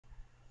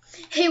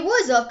Hey,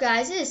 what's up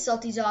guys? It is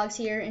Salty Zogs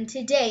here, and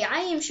today I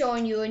am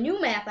showing you a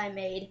new map I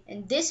made,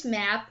 and this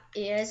map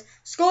is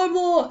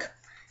Skyblock.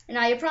 And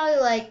now you're probably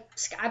like,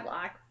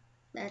 Skyblock?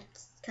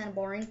 That's kind of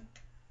boring.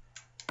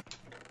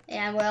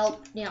 And well,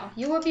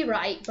 you would be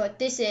right, but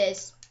this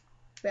is,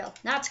 well,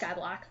 not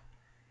Skyblock.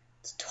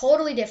 It's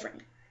totally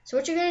different. So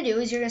what you're going to do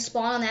is you're going to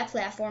spawn on that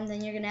platform,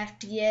 then you're going to have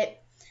to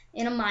get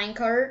in a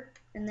minecart,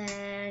 and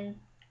then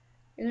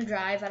you're going to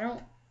drive. I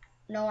don't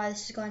know why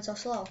this is going so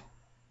slow.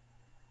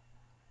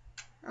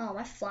 Oh, am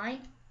I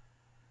flying?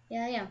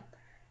 Yeah, I am.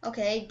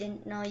 Okay,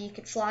 didn't know you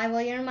could fly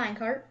while you're in a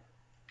minecart.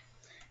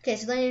 Okay,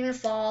 so then you're going to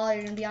fall,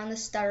 you're going to be on the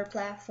starter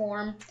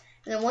platform.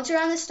 And then once you're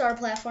on the starter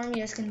platform,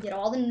 you're just going to get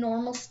all the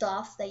normal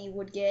stuff that you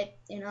would get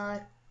in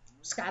a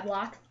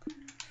Skyblock.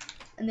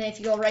 And then if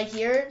you go right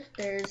here,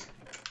 there's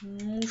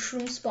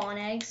mushroom spawn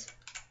eggs,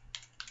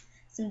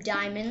 some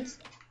diamonds,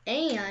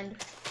 and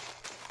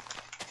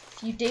if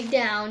you dig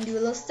down, do a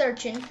little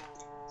searching,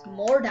 some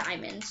more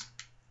diamonds.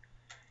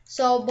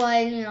 So,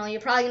 but,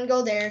 you're probably going to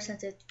go there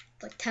since it's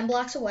like 10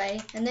 blocks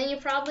away. And then you're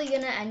probably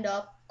going to end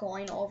up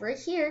going over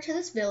here to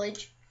this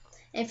village.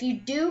 And if you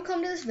do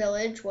come to this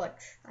village, which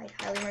I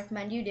highly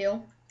recommend you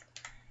do,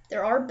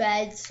 there are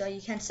beds so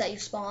you can set your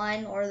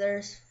spawn, or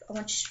there's a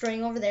bunch of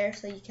string over there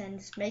so you can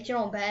just make your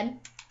own bed.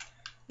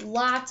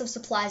 Lots of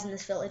supplies in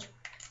this village.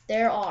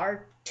 There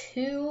are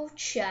 2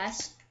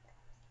 chests.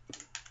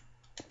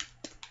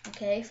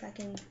 Okay, if I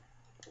can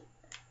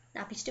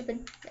not be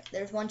stupid.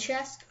 There's 1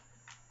 chest.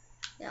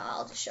 Yeah,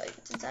 I'll just show you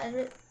what's inside of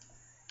it.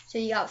 So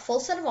you got a full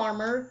set of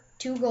armor,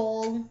 2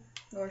 gold,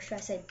 or should I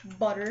say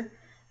butter,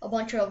 a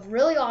bunch of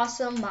really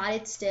awesome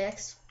modded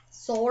sticks,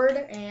 sword,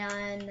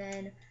 and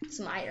then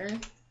some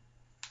iron.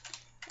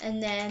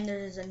 And then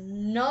there's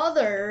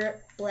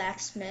another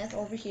blacksmith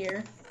over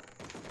here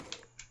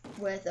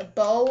with a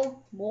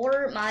bow,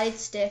 more modded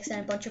sticks, and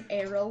a bunch of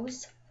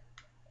arrows.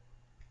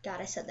 God,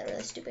 I said that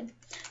really stupid.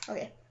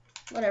 Okay,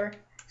 whatever.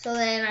 So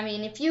then,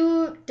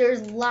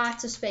 there's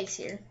lots of space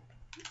here.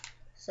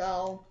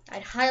 So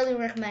I'd highly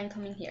recommend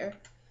coming here.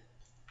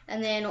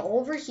 And then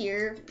over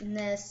here in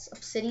this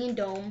obsidian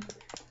dome,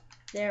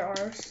 there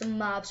are some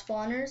mob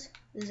spawners,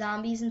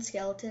 zombies and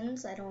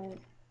skeletons. I don't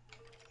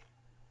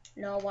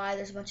know why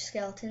there's a bunch of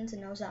skeletons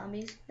and no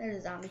zombies. There's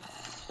a zombie.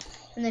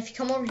 And then if you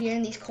come over here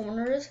in these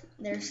corners,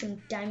 there's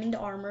some diamond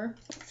armor,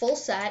 full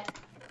set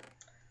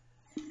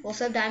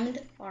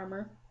diamond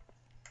armor.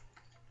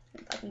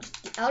 If I can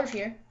just get out of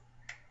here.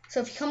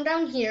 So if you come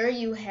down here,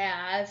 you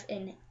have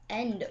an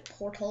end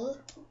portal,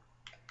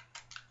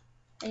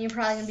 and you're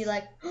probably gonna be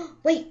like, oh,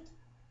 wait,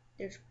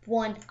 there's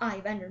 1 eye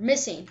of ender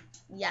missing.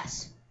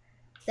 Yes,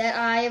 that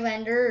eye of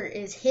ender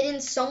is hidden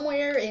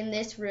somewhere in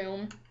this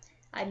room.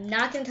 I'm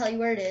not gonna tell you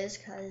where it is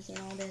because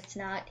that's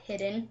not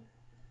hidden.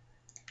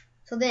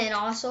 So then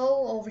also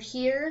over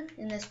here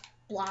in this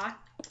blob,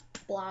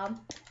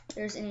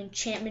 there's an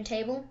enchantment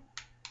table.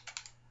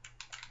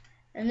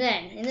 And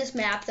then in this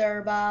map there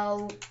are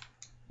about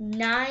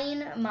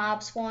 9 mob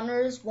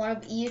spawners, 1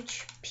 of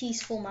each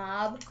peaceful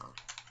mob,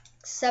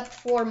 except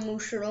for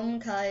mushroom,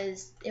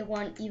 because it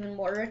won't even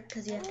work,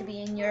 because you have to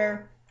be in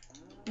your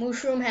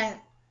mushroom.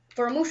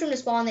 For a mushroom to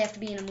spawn, they have to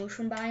be in a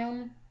mushroom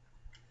biome.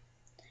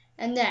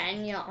 And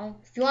then,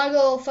 if you want to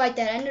go fight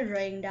that ender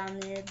dragon down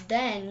there,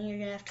 then you're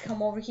going to have to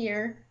come over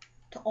here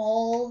to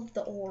all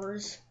the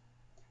ores.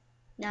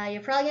 Now,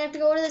 you're probably going to have to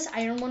go to this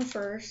iron one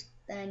first,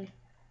 then,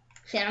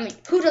 yeah,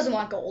 who doesn't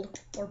want gold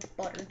or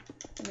butter?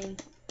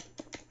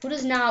 Who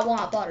does not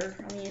want butter?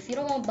 If you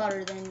don't want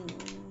butter, then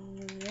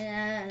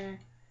yeah.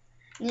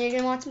 You're going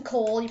to want some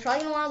coal. You're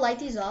probably going to want to light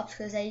these up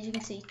because, as you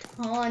can see,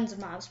 tons of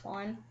mob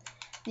spawn.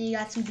 Then you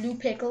got some blue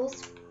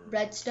pickles,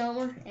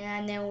 redstone,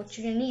 and then what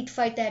you're going to need to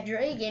fight that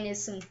dragon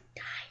is some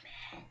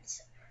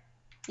diamonds.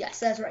 Yes,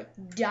 that's right,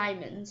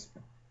 diamonds.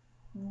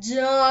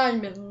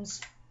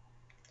 Diamonds.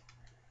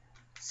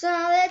 So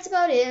that's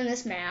about it in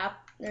this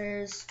map.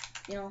 There's,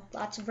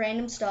 lots of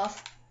random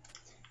stuff.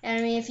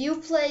 And if you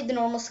played the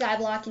normal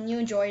Skyblock and you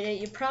enjoyed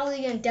it, you're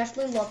probably going to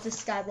definitely love this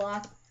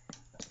Skyblock.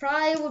 It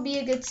probably would be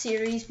a good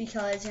series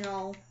because,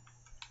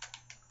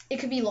 it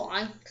could be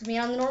long. Because,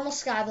 on the normal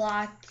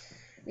Skyblock,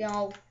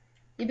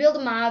 you build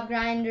a mob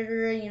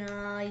grinder,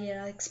 you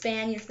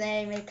expand your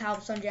thing, make a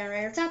cobblestone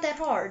generator. It's not that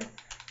hard.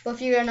 But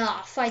if you're going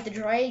to fight the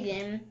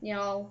dragon,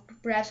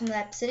 grab some of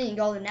that obsidian,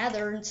 go to the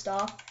nether and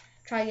stuff,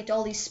 try to get to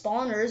all these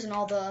spawners and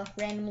all the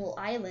random little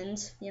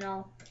islands,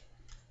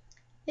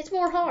 it's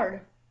more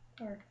hard.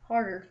 Or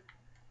harder.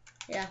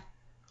 Yeah,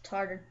 it's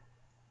harder.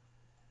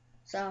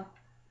 So,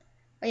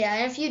 but yeah,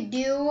 and if you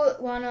do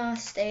want to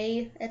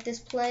stay at this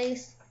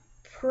place,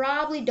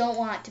 probably don't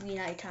want it to be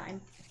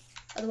nighttime.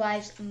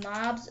 Otherwise,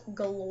 mobs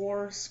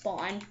galore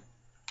spawn.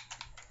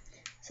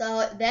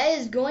 So, that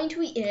is going to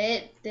be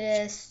it.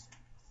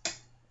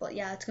 But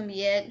yeah, it's going to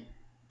be it.